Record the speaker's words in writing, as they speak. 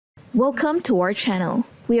Welcome to our channel.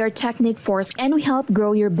 We are Technic Force and we help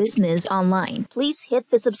grow your business online. Please hit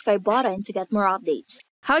the subscribe button to get more updates.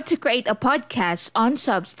 How to create a podcast on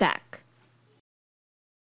Substack.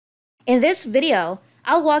 In this video,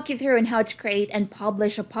 I'll walk you through on how to create and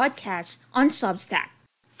publish a podcast on Substack.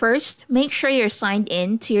 First, make sure you're signed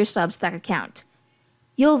in to your Substack account.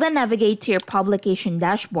 You'll then navigate to your publication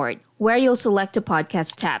dashboard where you'll select the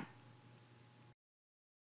podcast tab.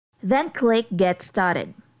 Then click Get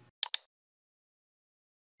Started.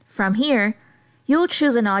 From here, you'll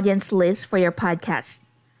choose an audience list for your podcast.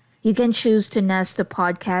 You can choose to nest the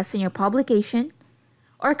podcast in your publication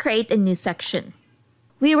or create a new section.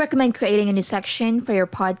 We recommend creating a new section for your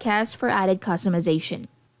podcast for added customization.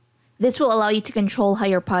 This will allow you to control how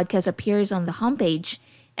your podcast appears on the homepage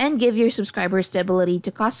and give your subscribers the ability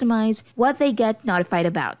to customize what they get notified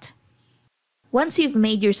about. Once you've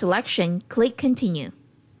made your selection, click Continue.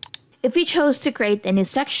 If you chose to create a new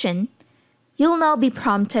section, you'll now be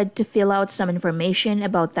prompted to fill out some information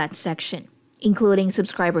about that section, including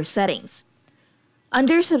subscriber settings.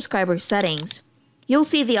 Under subscriber settings, you'll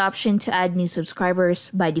see the option to add new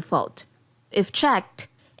subscribers by default. If checked,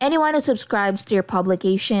 anyone who subscribes to your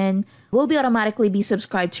publication will automatically be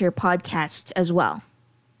subscribed to your podcast as well.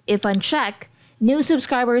 If unchecked, new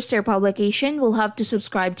subscribers to your publication will have to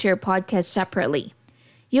subscribe to your podcast separately.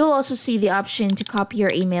 You'll also see the option to copy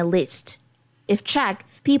your email list. If checked,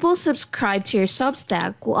 people subscribed to your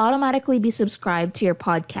Substack will automatically be subscribed to your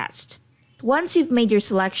podcast. Once you've made your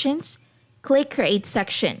selections, click Create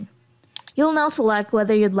Section. You'll now select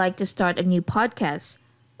whether you'd like to start a new podcast,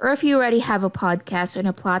 or if you already have a podcast on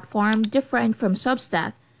a platform different from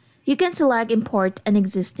Substack, you can select Import an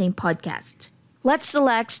existing podcast. Let's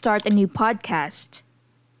select Start a new podcast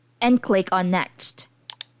and click on Next.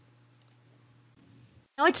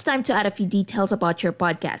 Now it's time to add a few details about your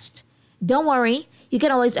podcast. Don't worry, you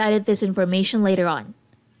can always edit this information later on.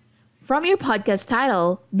 From your podcast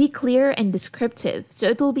title, be clear and descriptive so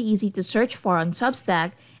it will be easy to search for on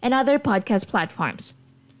Substack and other podcast platforms.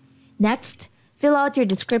 Next, fill out your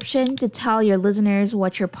description to tell your listeners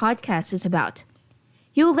what your podcast is about.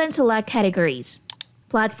 You will then select categories.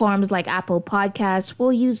 Platforms like Apple Podcasts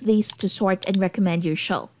will use these to sort and recommend your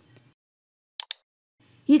show.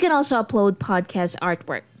 You can also upload podcast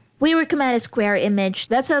artwork. We recommend a square image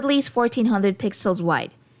that's at least 1400 pixels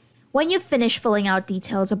wide. When you've finished filling out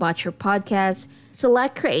details about your podcast,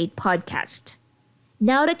 select Create Podcast.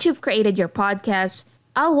 Now that you've created your podcast,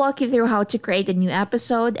 I'll walk you through how to create a new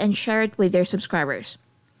episode and share it with your subscribers.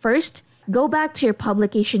 First, go back to your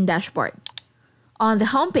publication dashboard. On the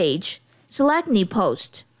homepage, select New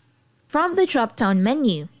Post. From the drop-down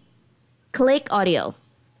menu, click Audio.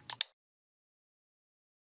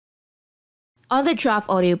 On the draft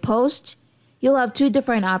audio post, you'll have two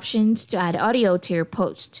different options to add audio to your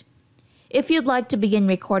post. If you'd like to begin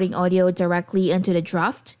recording audio directly into the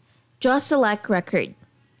draft, just select Record.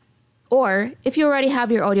 Or, if you already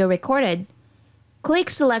have your audio recorded, click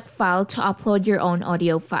Select File to upload your own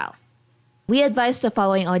audio file. We advise the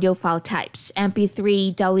following audio file types: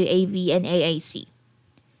 MP3, WAV, and AAC.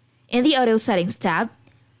 In the Audio Settings tab,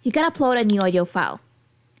 you can upload a new audio file.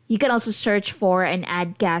 You can also search for and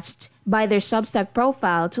add guests by their Substack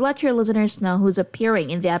profile to let your listeners know who's appearing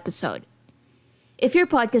in the episode. If your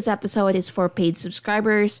podcast episode is for paid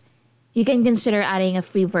subscribers, you can consider adding a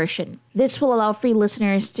free version. This will allow free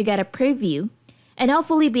listeners to get a preview and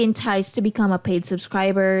hopefully be enticed to become a paid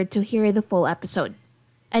subscriber to hear the full episode.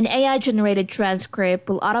 An AI-generated transcript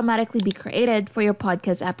will automatically be created for your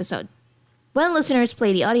podcast episode. When listeners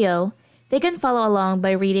play the audio, they can follow along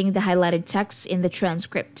by reading the highlighted text in the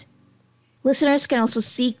transcript. Listeners can also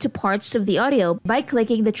seek to parts of the audio by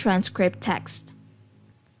clicking the transcript text.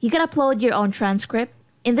 You can upload your own transcript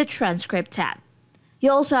in the transcript tab. You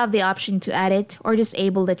also have the option to edit or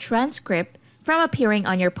disable the transcript from appearing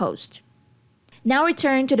on your post. Now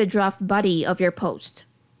return to the draft body of your post.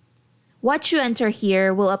 What you enter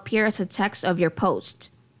here will appear as the text of your post.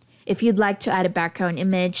 If you'd like to add a background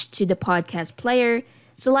image to the podcast player,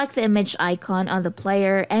 select the image icon on the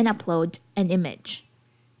player and upload an image.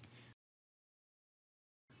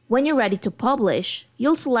 When you're ready to publish,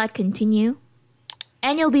 you'll select Continue,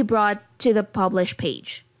 and you'll be brought to the Publish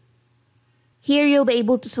page. Here you'll be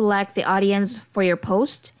able to select the audience for your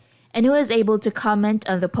post and who is able to comment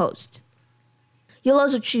on the post. You'll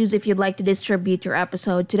also choose if you'd like to distribute your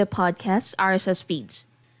episode to the podcast's RSS feeds.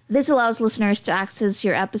 This allows listeners to access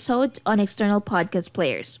your episode on external podcast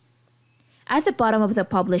players. At the bottom of the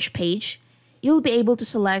Publish page, you'll be able to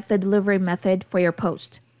select the delivery method for your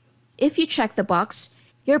post. If you check the box,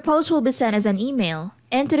 your post will be sent as an email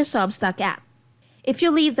and to the Substack app. If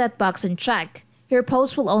you leave that box unchecked, Your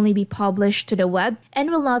post will only be published to the web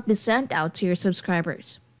and will not be sent out to your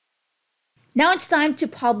subscribers. Now it's time to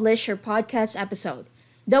publish your podcast episode.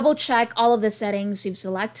 Double check all of the settings you've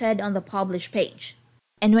selected on the publish page.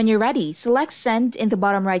 And when you're ready, select send in the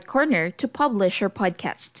bottom right corner to publish your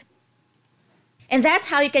podcast. And that's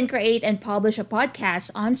how you can create and publish a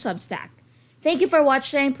podcast on Substack. Thank you for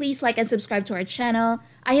watching. Please like and subscribe to our channel.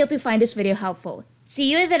 I hope you find this video helpful.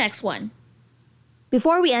 See you in the next one.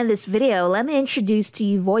 Before we end this video, let me introduce to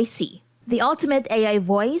you Voicey, the ultimate AI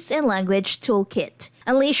voice and language toolkit.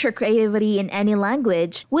 Unleash your creativity in any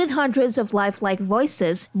language with hundreds of lifelike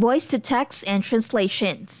voices, voice-to-text, and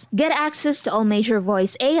translations. Get access to all major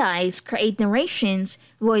voice AIs, create narrations,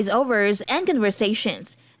 voiceovers, and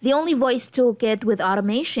conversations. The only voice toolkit with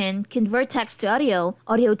automation, convert text to audio,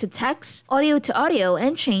 audio to text, audio to audio,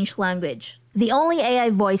 and change language. The only AI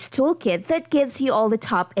voice toolkit that gives you all the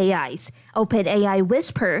top AIs. OpenAI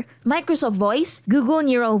Whisper, Microsoft Voice, Google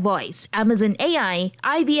Neural Voice, Amazon AI,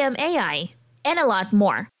 IBM AI, and a lot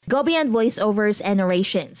more. Go beyond voiceovers and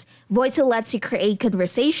narrations. Voicey lets you create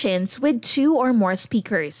conversations with 2 or more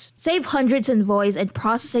speakers. Save hundreds in voice and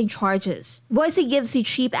processing charges. Voicey gives you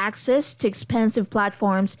cheap access to expensive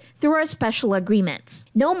platforms through our special agreements.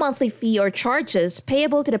 No monthly fee or charges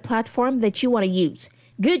payable to the platform that you want to use.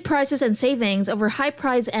 Good prices and savings over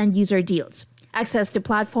high-price end-user deals. Access to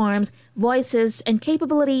platforms, voices, and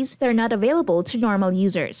capabilities that are not available to normal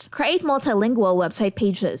users. Create multilingual website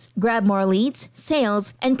pages. Grab more leads,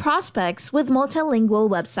 sales, and prospects with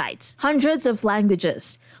multilingual websites. Hundreds of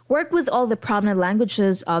languages. Work with all the prominent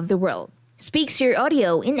languages of the world. Speaks your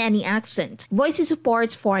audio in any accent. Voicey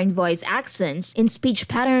supports foreign voice accents in speech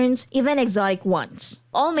patterns, even exotic ones.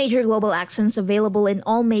 All major global accents available in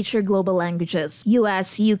all major global languages,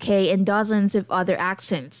 US, UK, and dozens of other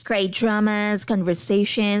accents. Create dramas,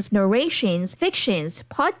 conversations, narrations, fictions,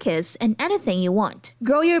 podcasts, and anything you want.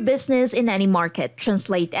 Grow your business in any market.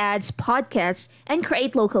 Translate ads, podcasts, and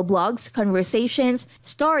create local blogs, conversations,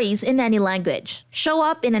 stories in any language. Show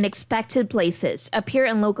up in unexpected places. Appear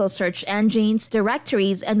in local search engines,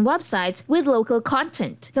 directories, and websites with local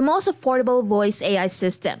content. The most affordable voice AI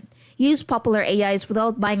system. Use popular AIs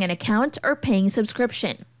without buying an account or paying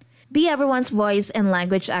subscription. Be everyone's voice and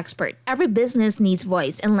language expert. Every business needs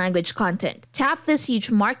voice and language content. Tap this huge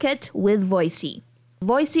market with Voicey.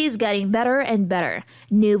 Voicey is getting better and better.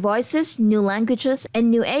 New voices, new languages, and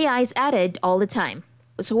new AIs added all the time.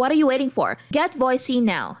 So what are you waiting for? Get Voicey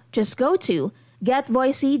now. Just go to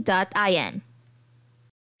getvoicey.in.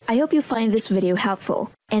 I hope you find this video helpful,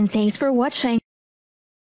 and thanks for watching.